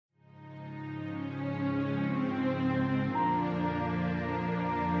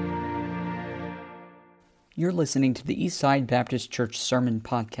You're listening to the Eastside Baptist Church Sermon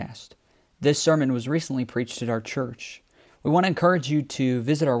Podcast. This sermon was recently preached at our church. We want to encourage you to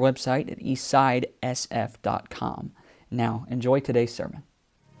visit our website at eastsidesf.com. Now, enjoy today's sermon.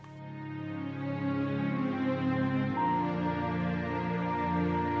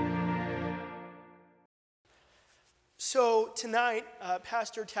 So tonight,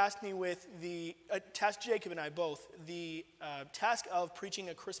 Pastor tasked me with tasked Jacob and I both, the task of preaching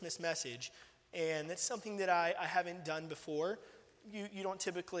a Christmas message. And that's something that I haven't done before. You don't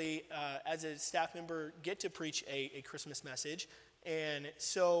typically, as a staff member, get to preach a Christmas message. And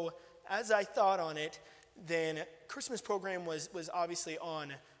so as I thought on it, then Christmas program was obviously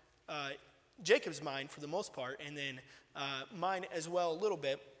on Jacob's mind for the most part, and then mine as well a little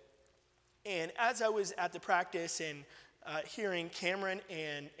bit. And as I was at the practice and hearing Cameron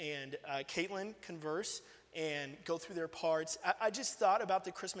and Caitlin converse and go through their parts, I just thought about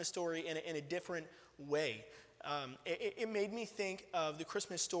the Christmas story in a different way. It made me think of the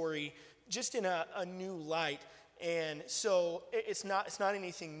Christmas story just in a new light. And so it's not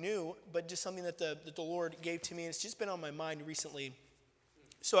anything new, but just something that the Lord gave to me, and it's just been on my mind recently.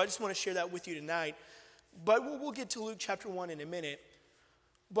 So I just want to share that with you tonight. But we'll get to Luke chapter 1 in a minute.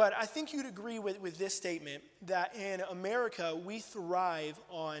 But I think you'd agree with this statement that in America, we thrive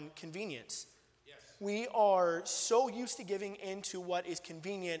on convenience. Yes. We are so used to giving into what is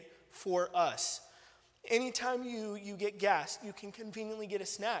convenient for us. Anytime you get gas, you can conveniently get a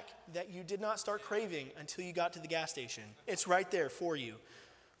snack that you did not start craving until you got to the gas station. It's right there for you.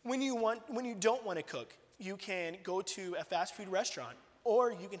 When you don't want to cook, you can go to a fast food restaurant,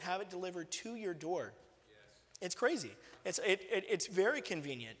 or you can have it delivered to your door. It's crazy. It's very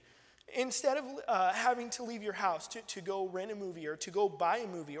convenient. Instead of having to leave your house to go rent a movie or to go buy a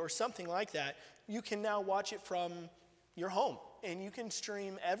movie or something like that, you can now watch it from your home, and you can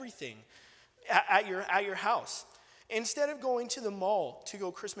stream everything at your house. Instead of going to the mall to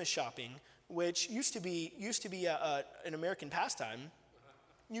go Christmas shopping, which used to be an American pastime,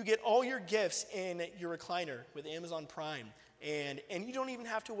 you get all your gifts in your recliner with Amazon Prime. And you don't even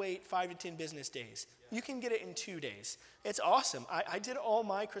have to wait 5 to 10 business days. You can get it in 2 days. It's awesome. I did all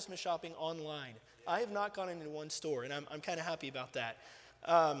my Christmas shopping online. I have not gone into one store, and I'm kind of happy about that.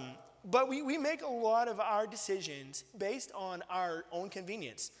 But we make a lot of our decisions based on our own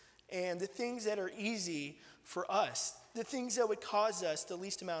convenience and the things that are easy for us, the things that would cause us the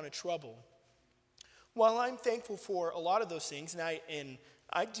least amount of trouble. While I'm thankful for a lot of those things, and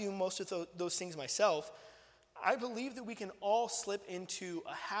I do most of those things myself, I believe that we can all slip into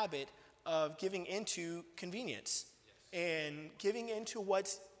a habit of giving into convenience and giving into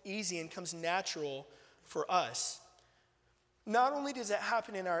what's easy and comes natural for us. Not only does that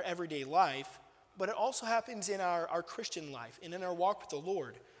happen in our everyday life, but it also happens in our Christian life and in our walk with the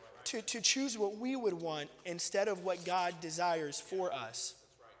Lord, to choose what we would want instead of what God desires for us.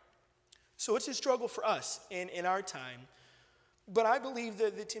 So it's a struggle for us in our time. But I believe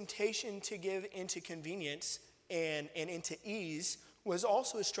that the temptation to give into convenience and into ease was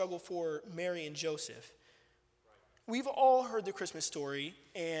also a struggle for Mary and Joseph. We've all heard the Christmas story,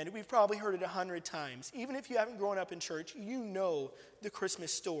 and we've probably heard it 100 times. Even if you haven't grown up in church, you know the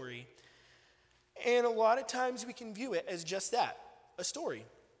Christmas story. And a lot of times we can view it as just that, a story.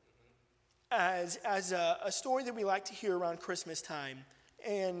 As a story that we like to hear around Christmas time.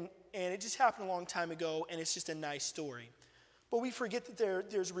 And it just happened a long time ago, and it's just a nice story. But we forget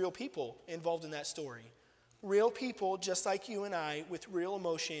that there's real people involved in that story. Real people just like you and I with real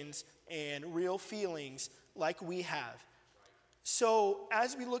emotions and real feelings like we have. So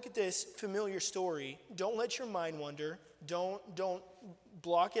as we look at this familiar story, don't let your mind wander. Don't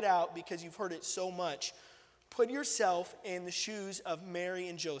block it out because you've heard it so much. Put yourself in the shoes of Mary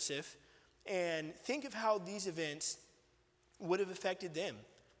and Joseph and think of how these events would have affected them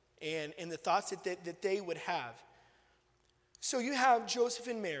and the thoughts that they would have. So you have Joseph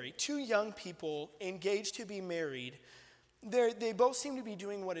and Mary, two young people engaged to be married. They both seem to be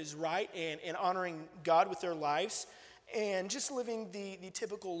doing what is right and honoring God with their lives and just living the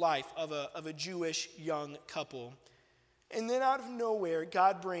typical life of a Jewish young couple. And then out of nowhere,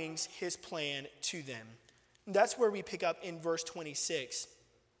 God brings his plan to them. And that's where we pick up in verse 26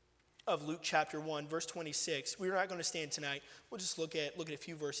 of Luke chapter 1, verse 26. We're not going to stand tonight. We'll just look at a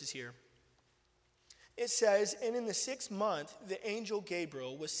few verses here. It says, "And in the 6th month, the angel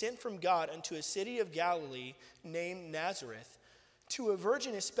Gabriel was sent from God unto a city of Galilee named Nazareth, to a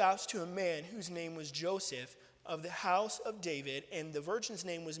virgin espoused to a man whose name was Joseph, of the house of David, and the virgin's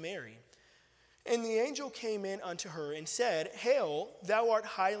name was Mary. And the angel came in unto her and said, Hail, thou art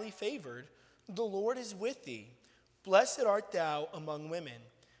highly favored, the Lord is with thee. Blessed art thou among women.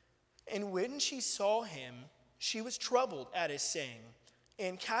 And when she saw him, she was troubled at his saying,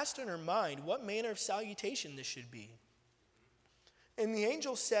 and cast in her mind what manner of salutation this should be. And the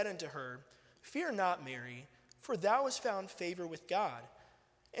angel said unto her, Fear not, Mary, for thou hast found favor with God.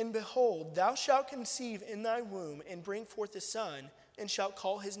 And behold, thou shalt conceive in thy womb, and bring forth a son, and shalt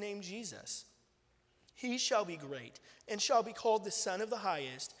call his name Jesus. He shall be great, and shall be called the Son of the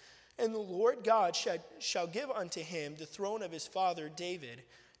Highest. And the Lord God shall give unto him the throne of his father David,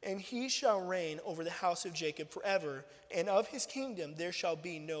 and he shall reign over the house of Jacob forever, and of his kingdom there shall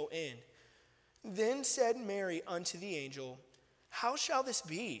be no end. Then said Mary unto the angel, How shall this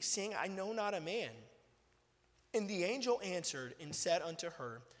be, seeing I know not a man? And the angel answered and said unto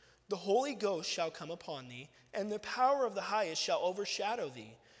her, The Holy Ghost shall come upon thee, and the power of the Highest shall overshadow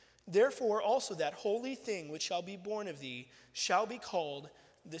thee. Therefore also that holy thing which shall be born of thee shall be called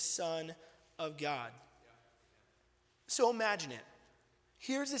the Son of God. So imagine it.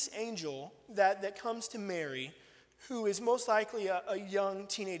 Here's this angel that comes to Mary, who is most likely a young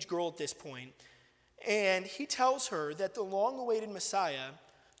teenage girl at this point, and he tells her that the long-awaited Messiah,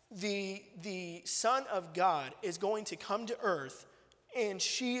 the Son of God, is going to come to earth, and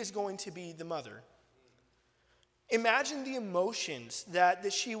she is going to be the mother. Imagine the emotions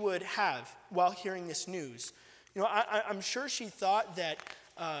that she would have while hearing this news. You know, I'm sure she thought that,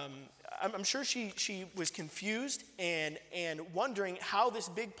 I'm sure she was confused and wondering how this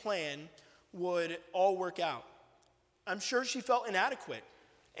big plan would all work out. I'm sure she felt inadequate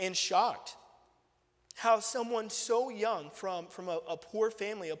and shocked. How someone so young from a poor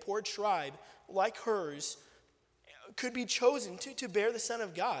family, a poor tribe like hers, could be chosen to bear the Son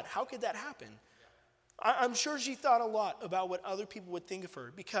of God. How could that happen? I'm sure she thought a lot about what other people would think of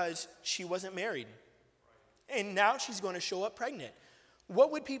her because she wasn't married. And now she's going to show up pregnant.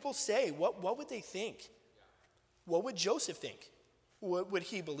 What would people say? What would they think? What would Joseph think? Would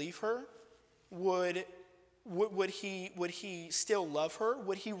he believe her? Would he still love her?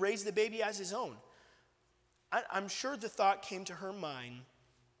 Would he raise the baby as his own? I'm sure the thought came to her mind,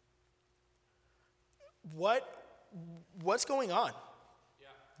 what's going on? Yeah.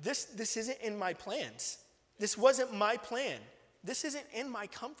 This isn't in my plans. This wasn't my plan. This isn't in my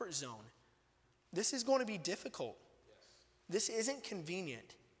comfort zone. This is going to be difficult. Yes. This isn't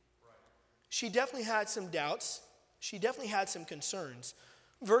convenient. Right. She definitely had some doubts. She definitely had some concerns.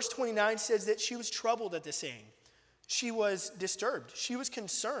 Verse 29 says that she was troubled at the saying. She was disturbed. She was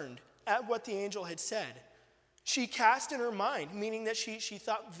concerned at what the angel had said. She cast in her mind, meaning that she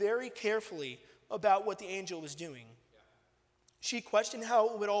thought very carefully about what the angel was doing. Yeah. She questioned how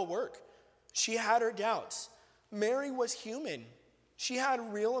it would all work. She had her doubts. Mary was human. She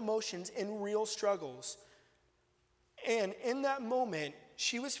had real emotions and real struggles. And in that moment,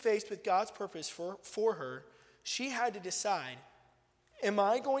 she was faced with God's purpose for her. She had to decide, am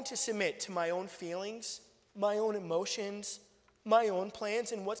I going to submit to my own feelings, my own emotions, my own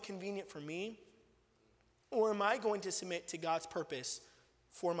plans, and what's convenient for me? Or am I going to submit to God's purpose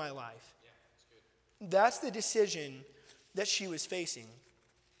for my life? Yeah, that's good. That's the decision that she was facing.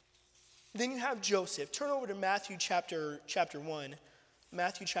 Then you have Joseph. Turn over to Matthew chapter 1.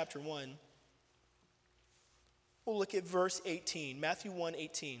 Matthew chapter 1. We'll look at verse 18. Matthew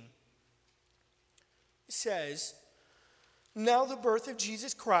 1:18. It says, Now the birth of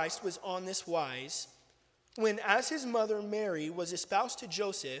Jesus Christ was on this wise, when as his mother Mary was espoused to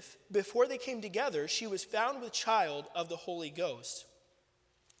Joseph, before they came together, she was found with child of the Holy Ghost.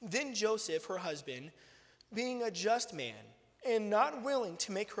 Then Joseph, her husband, being a just man, and not willing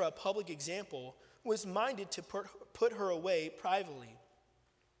to make her a public example, was minded to put her away privately.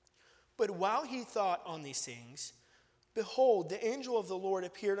 But while he thought on these things, behold, the angel of the Lord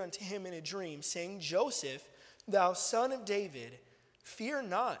appeared unto him in a dream, saying, Joseph, thou son of David, fear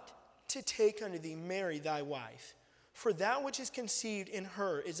not to take unto thee Mary thy wife, for that which is conceived in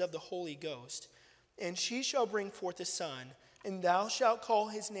her is of the Holy Ghost. And she shall bring forth a son, and thou shalt call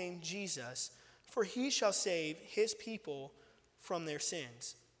his name Jesus, for he shall save his people from their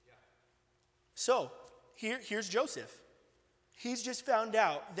sins. Yeah. So, here's Joseph. He's just found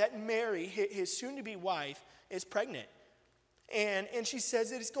out that Mary, his soon-to-be wife, is pregnant. And she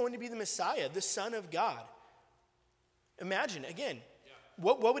says that it's going to be the Messiah, the Son of God. Imagine, again,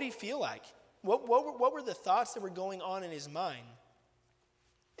 what would he feel like? What were the thoughts that were going on in his mind?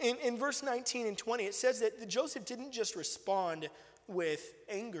 In verse 19 and 20, it says that Joseph didn't just respond with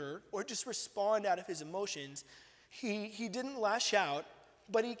anger or just respond out of his emotions. He didn't lash out,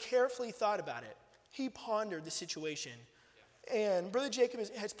 but he carefully thought about it. He pondered the situation. And Brother Jacob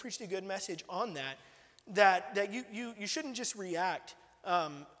has preached a good message on that you shouldn't just react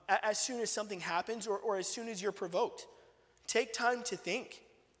as soon as something happens or as soon as you're provoked. Take time to think.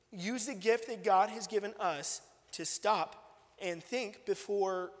 Use the gift that God has given us to stop and think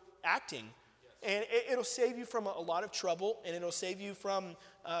before acting. And it'll save you from a lot of trouble, and it'll save you from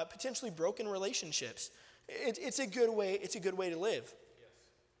potentially broken relationships. It's a good way to live.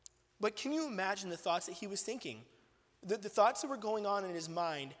 But can you imagine the thoughts that he was thinking? The thoughts that were going on in his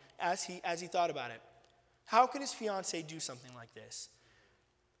mind as he thought about it. How could his fiancée do something like this?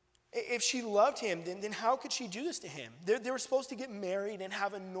 If she loved him, then how could she do this to him? They were supposed to get married and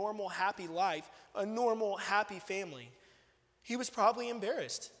have a normal, happy life, a normal, happy family. He was probably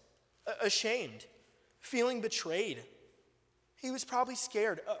embarrassed, ashamed, feeling betrayed. He was probably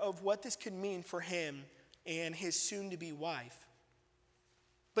scared of what this could mean for him and his soon-to-be wife.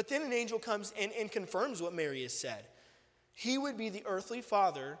 But then an angel comes and confirms what Mary has said. He would be the earthly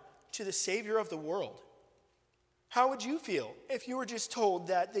father to the Savior of the world. How would you feel if you were just told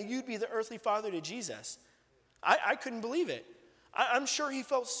that you'd be the earthly father to Jesus? I couldn't believe it. I'm sure he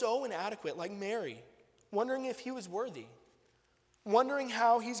felt so inadequate, like Mary, wondering if he was worthy, wondering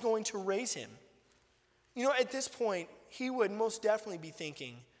how he's going to raise him. You know, at this point, he would most definitely be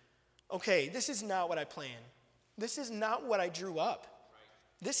thinking, okay, this is not what I planned. This is not what I drew up.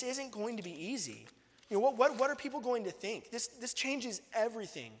 This isn't going to be easy. You know, what are people going to think? This changes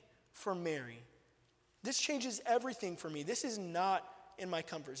everything for Mary. This changes everything for me. This is not in my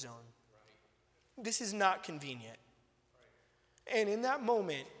comfort zone. This is not convenient. And in that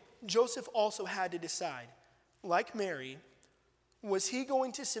moment, Joseph also had to decide, like Mary, was he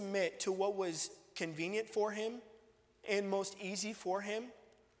going to submit to what was convenient for him and most easy for him?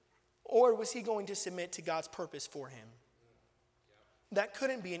 Or was he going to submit to God's purpose for him? That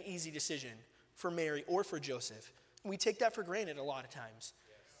couldn't be an easy decision for Mary or for Joseph. We take that for granted a lot of times.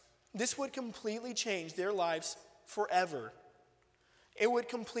 This would completely change their lives forever. It would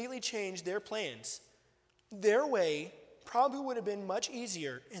completely change their plans. Their way probably would have been much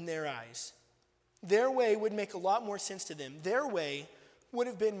easier in their eyes. Their way would make a lot more sense to them. Their way would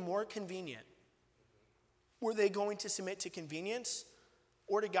have been more convenient. Were they going to submit to convenience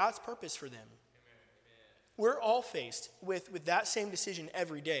or to God's purpose for them? Amen. We're all faced with that same decision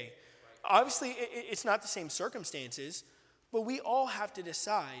every day. Obviously, it's not the same circumstances, but we all have to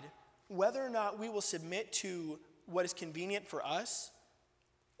decide whether or not we will submit to what is convenient for us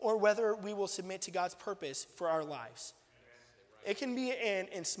or whether we will submit to God's purpose for our lives. It can be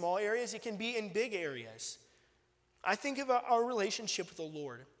in small areas. It can be in big areas. I think of our relationship with the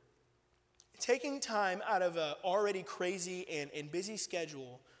Lord. Taking time out of an already crazy and busy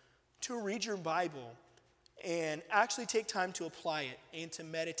schedule to read your Bible and actually take time to apply it and to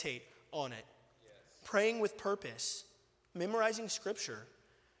meditate on it. Yes. Praying with purpose, memorizing Scripture.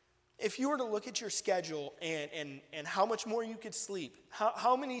 If you were to look at your schedule and how much more you could sleep,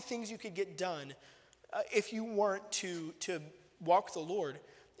 how many things you could get done if you weren't to walk with the Lord,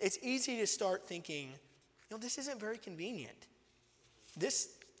 it's easy to start thinking, this isn't very convenient. This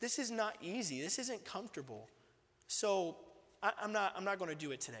is not easy. This isn't comfortable. So I'm not going to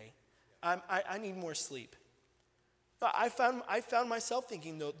do it today. I need more sleep. I found myself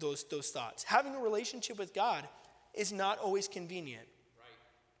thinking those thoughts. Having a relationship with God is not always convenient.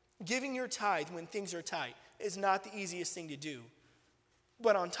 Giving your tithe when things are tight is not the easiest thing to do.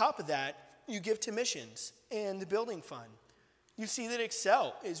 But on top of that, you give to missions and the building fund. You see that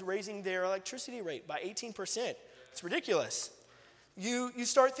Excel is raising their electricity rate by 18%. It's ridiculous. You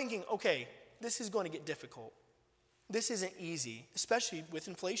start thinking, okay, this is going to get difficult. This isn't easy, especially with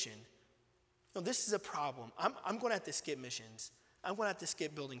inflation. No, this is a problem. I'm going to have to skip missions. I'm going to have to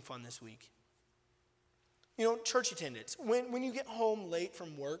skip building fund this week. Church attendance. When you get home late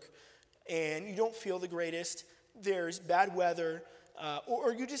from work and you don't feel the greatest, there's bad weather,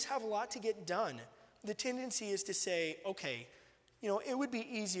 or you just have a lot to get done, the tendency is to say, okay, it would be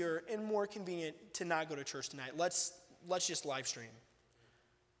easier and more convenient to not go to church tonight. Let's just live stream.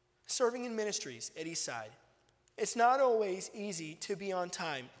 Serving in ministries at Eastside. It's not always easy to be on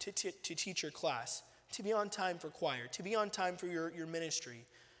time to teach your class, to be on time for choir, to be on time for your ministry.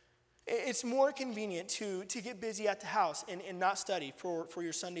 It's more convenient to get busy at the house and not study for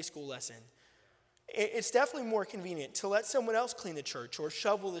your Sunday school lesson. It's definitely more convenient to let someone else clean the church or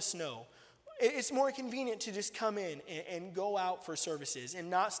shovel the snow. It's more convenient to just come in and go out for services and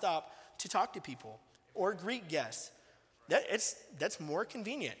not stop to talk to people or greet guests. That's more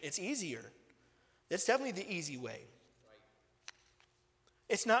convenient. It's easier. That's definitely the easy way.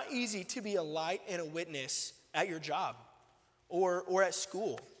 It's not easy to be a light and a witness at your job or at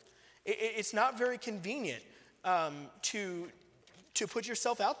school. It's not very convenient to put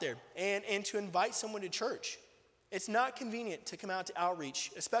yourself out there and to invite someone to church. It's not convenient to come out to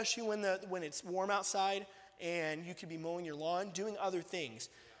outreach, especially when it's warm outside and you could be mowing your lawn, doing other things.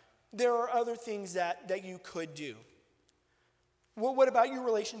 There are other things that you could do. Well, what about your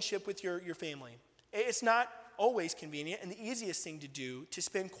relationship with your family? It's not always convenient and the easiest thing to do to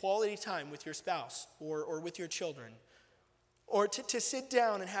spend quality time with your spouse or with your children, or to sit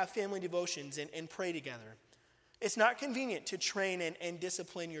down and have family devotions and pray together. It's not convenient to train and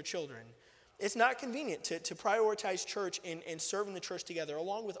discipline your children. It's not convenient to prioritize church and serve in the church together,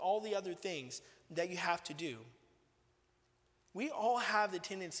 along with all the other things that you have to do. We all have the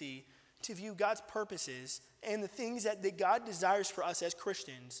tendency to view God's purposes and the things that God desires for us as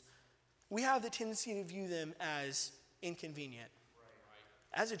Christians. We have the tendency to view them as inconvenient,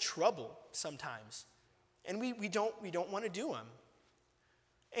 as a trouble sometimes. And we don't want to do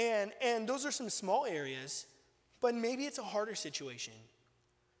them. And those are some small areas, but maybe it's a harder situation.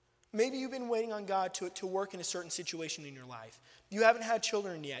 Maybe you've been waiting on God to work in a certain situation in your life. You haven't had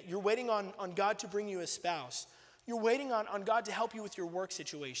children yet. You're waiting on God to bring you a spouse. You're waiting on God to help you with your work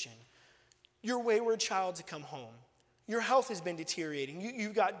situation. Your wayward child to come home. Your health has been deteriorating.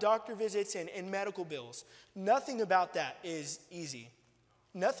 You've got doctor visits and medical bills. Nothing about that is easy.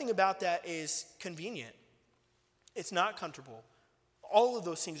 Nothing about that is convenient. It's not comfortable. All of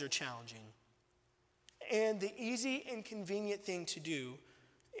those things are challenging. And the easy and convenient thing to do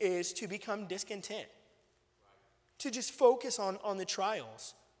is to become discontent. To just focus on the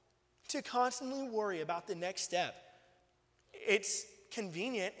trials. To constantly worry about the next step. It's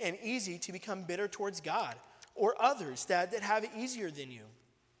convenient and easy to become bitter towards God or others that have it easier than you.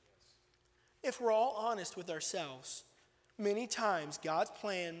 If we're all honest with ourselves, many times God's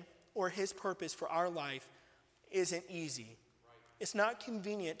plan or his purpose for our life isn't easy. It's not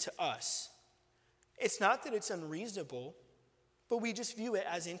convenient to us. It's not that it's unreasonable, but we just view it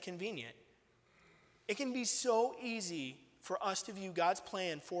as inconvenient. It can be so easy for us to view God's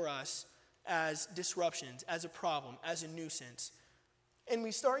plan for us as disruptions, as a problem, as a nuisance. And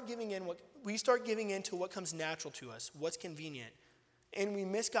we start giving in to what comes natural to us, what's convenient, and we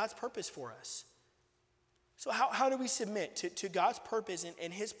miss God's purpose for us. So how do we submit to God's purpose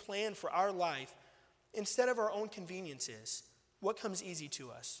and his plan for our life instead of our own conveniences? What comes easy to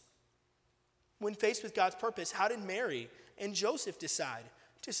us? When faced with God's purpose, how did Mary and Joseph decide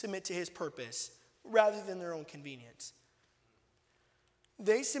to submit to his purpose rather than their own convenience?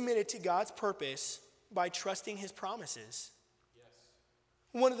 They submitted to God's purpose by trusting his promises.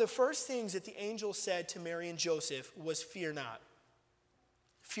 One of the first things that the angel said to Mary and Joseph was, "Fear not."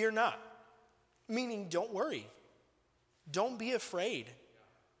 Fear not. Meaning, don't worry. Don't be afraid.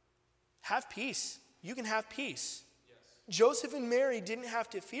 Have peace. You can have peace. Joseph and Mary didn't have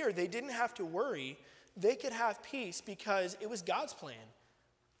to fear. They didn't have to worry. They could have peace because it was God's plan.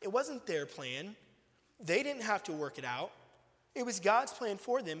 It wasn't their plan. They didn't have to work it out. It was God's plan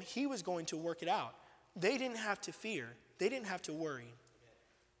for them. He was going to work it out. They didn't have to fear. They didn't have to worry.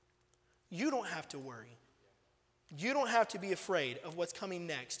 You don't have to worry. You don't have to be afraid of what's coming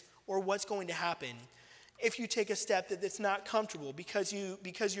next or what's going to happen if you take a step that's not comfortable because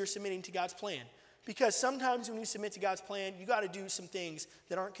you're submitting to God's plan. Because sometimes when you submit to God's plan, you got to do some things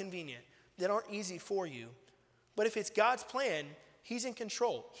that aren't convenient, that aren't easy for you. But if it's God's plan, he's in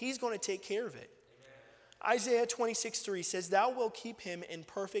control. He's going to take care of it. Amen. Isaiah 26:3 says, "Thou wilt keep him in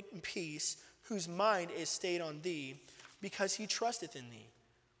perfect peace, whose mind is stayed on thee, because he trusteth in thee."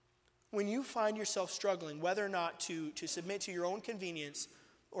 When you find yourself struggling whether or not to submit to your own convenience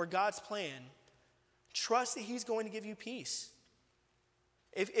or God's plan, trust that he's going to give you peace.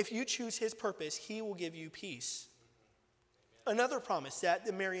 If you choose his purpose, he will give you peace. Another promise that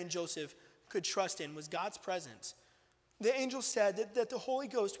Mary and Joseph could trust in was God's presence. The angel said that the Holy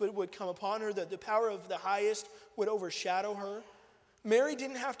Ghost would come upon her, that the power of the highest would overshadow her. Mary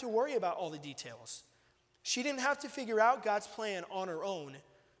didn't have to worry about all the details. She didn't have to figure out God's plan on her own.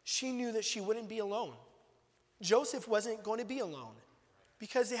 She knew that she wouldn't be alone. Joseph wasn't going to be alone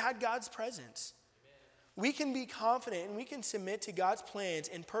because they had God's presence. We can be confident and we can submit to God's plans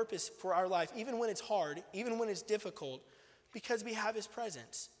and purpose for our life, even when it's hard, even when it's difficult, because we have his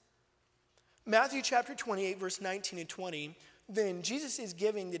presence. Matthew chapter 28, verse 19 and 20, then Jesus is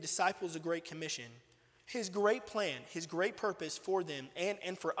giving the disciples a great commission, his great plan, his great purpose for them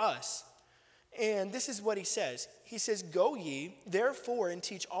and for us. And this is what he says. He says, "Go ye, therefore, and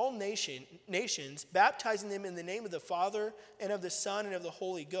teach all nations, baptizing them in the name of the Father and of the Son and of the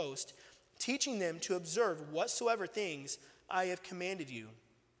Holy Ghost, teaching them to observe whatsoever things I have commanded you."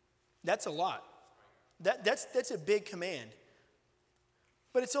 That's a lot. That's a big command.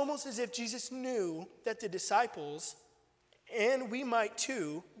 But it's almost as if Jesus knew that the disciples, and we might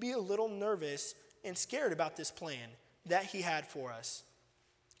too, be a little nervous and scared about this plan that he had for us.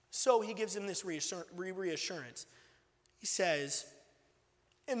 So he gives them this reassurance. He says,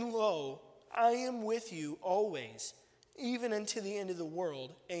 And lo, I am with you always, even unto the end of the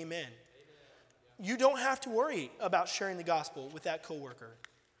world. Amen. You don't have to worry about sharing the gospel with that coworker.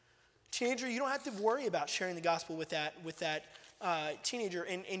 Teenager, you don't have to worry about sharing the gospel with that teenager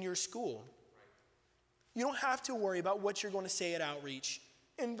in your school. You don't have to worry about what you're going to say at outreach,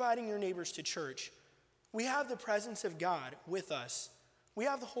 inviting your neighbors to church. We have the presence of God with us. We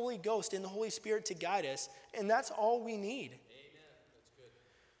have the Holy Ghost and the Holy Spirit to guide us, and that's all we need. Amen. That's good.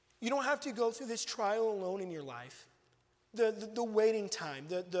 You don't have to go through this trial alone in your life. The waiting time,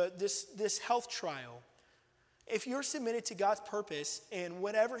 this health trial. If you're submitted to God's purpose and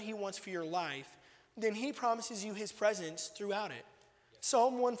whatever he wants for your life, then he promises you his presence throughout it.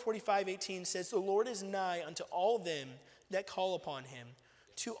 Psalm 145:18 says, "The Lord is nigh unto all them that call upon him,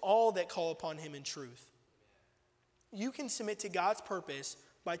 to all that call upon him in truth." You can submit to God's purpose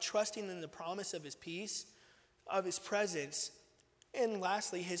by trusting in the promise of his peace, of his presence, and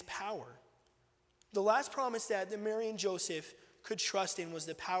lastly, his power. The last promise that Mary and Joseph could trust in was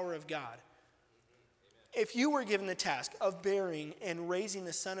the power of God. If you were given the task of bearing and raising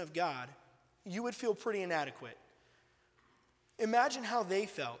the Son of God, you would feel pretty inadequate. Imagine how they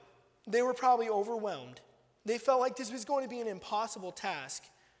felt. They were probably overwhelmed. They felt like this was going to be an impossible task.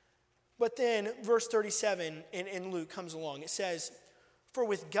 But then verse 37 in Luke comes along. It says, "For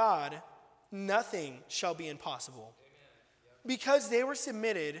with God, nothing shall be impossible." Because they were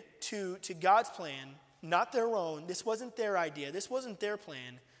submitted to God's plan, not their own. This wasn't their idea. This wasn't their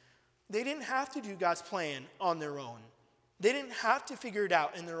plan. They didn't have to do God's plan on their own. They didn't have to figure it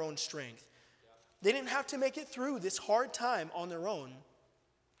out in their own strength. They didn't have to make it through this hard time on their own.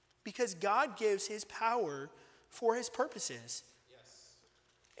 Because God gives his power for his purposes. Yes.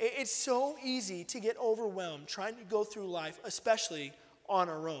 It's so easy to get overwhelmed trying to go through life, especially on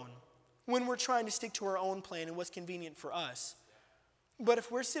our own, when we're trying to stick to our own plan and what's convenient for us. But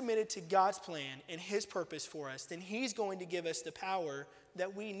if we're submitted to God's plan and his purpose for us, then he's going to give us the power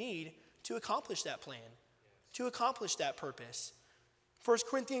that we need to accomplish that plan, to accomplish that purpose. 1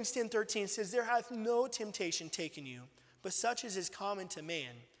 Corinthians 10:13 says, "There hath no temptation taken you, but such as is common to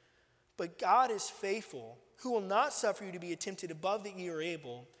man. But God is faithful, who will not suffer you to be tempted above that ye are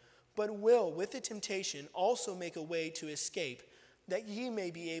able, but will with the temptation also make a way to escape, that ye may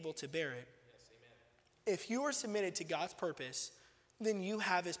be able to bear it." Yes, amen. If you are submitted to God's purpose, then you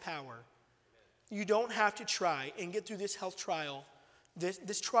have his power. Amen. You don't have to try and get through this health trial,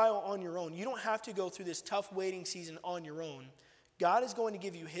 this trial on your own. You don't have to go through this tough waiting season on your own. God is going to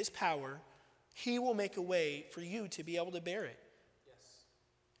give you his power. He will make a way for you to be able to bear it. Yes.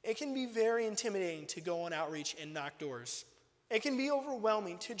 It can be very intimidating to go on outreach and knock doors. It can be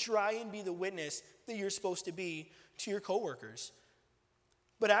overwhelming to try and be the witness that you're supposed to be to your coworkers.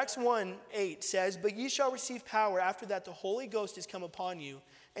 But Acts 1:8 says, "But ye shall receive power after that the Holy Ghost is come upon you,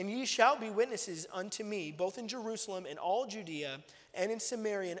 and ye shall be witnesses unto me, both in Jerusalem and all Judea, and in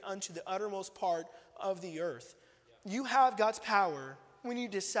Samaria, and unto the uttermost part of the earth." You have God's power when you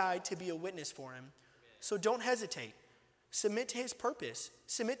decide to be a witness for him. So don't hesitate. Submit to his purpose.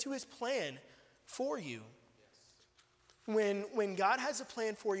 Submit to his plan for you. When God has a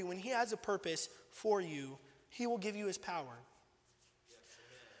plan for you, when he has a purpose for you, he will give you his power.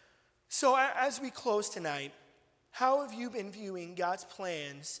 So as we close tonight, how have you been viewing God's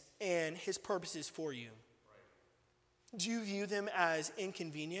plans and his purposes for you? Do you view them as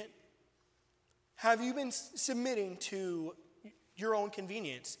inconvenient? Have you been submitting to your own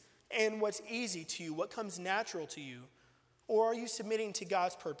convenience and what's easy to you, what comes natural to you? Or are you submitting to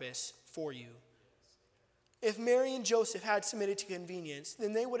God's purpose for you? If Mary and Joseph had submitted to convenience,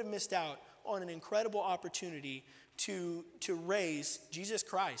 then they would have missed out on an incredible opportunity to raise Jesus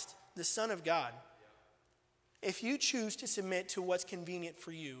Christ, the Son of God. If you choose to submit to what's convenient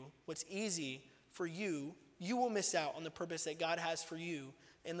for you, what's easy for you, you will miss out on the purpose that God has for you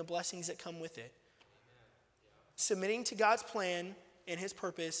and the blessings that come with it. Submitting to God's plan and his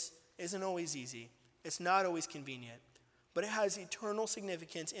purpose isn't always easy. It's not always convenient, but it has eternal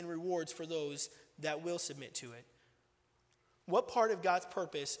significance and rewards for those that will submit to it. What part of God's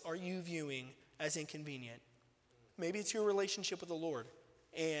purpose are you viewing as inconvenient? Maybe it's your relationship with the Lord,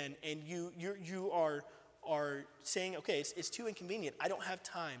 and you are saying, okay, it's too inconvenient. I don't have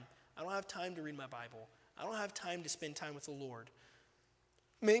time. I don't have time to read my Bible. I don't have time to spend time with the Lord.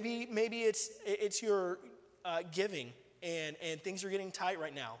 Maybe it's your giving, and things are getting tight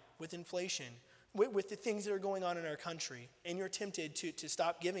right now with inflation, with the things that are going on in our country, and you're tempted to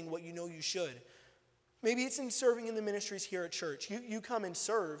stop giving what you know you should. Maybe it's in serving in the ministries here at church. You come and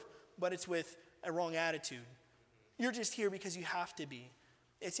serve, but it's with a wrong attitude. You're just here because you have to be.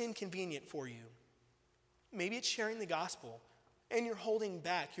 It's inconvenient for you. Maybe it's sharing the gospel. and you're holding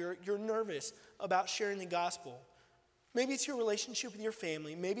back. You're nervous about sharing the gospel. Maybe it's your relationship with your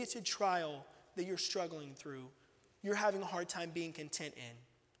family. Maybe it's a trial that you're struggling through. You're having a hard time being content in.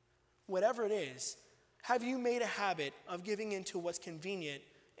 Whatever it is, have you made a habit of giving into what's convenient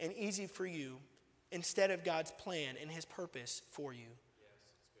and easy for you instead of God's plan and his purpose for you? Yes,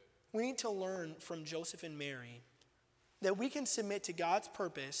 that's good. We need to learn from Joseph and Mary that we can submit to God's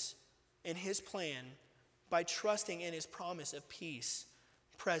purpose and his plan by trusting in his promise of peace,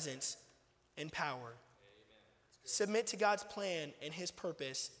 presence, and power. Submit to God's plan and his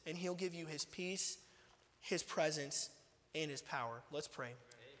purpose, and he'll give you his peace, his presence, and his power. Let's pray.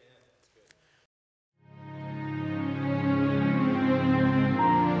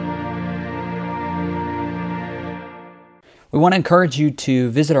 We want to encourage you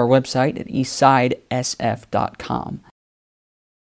to visit our website at eastsidesf.com.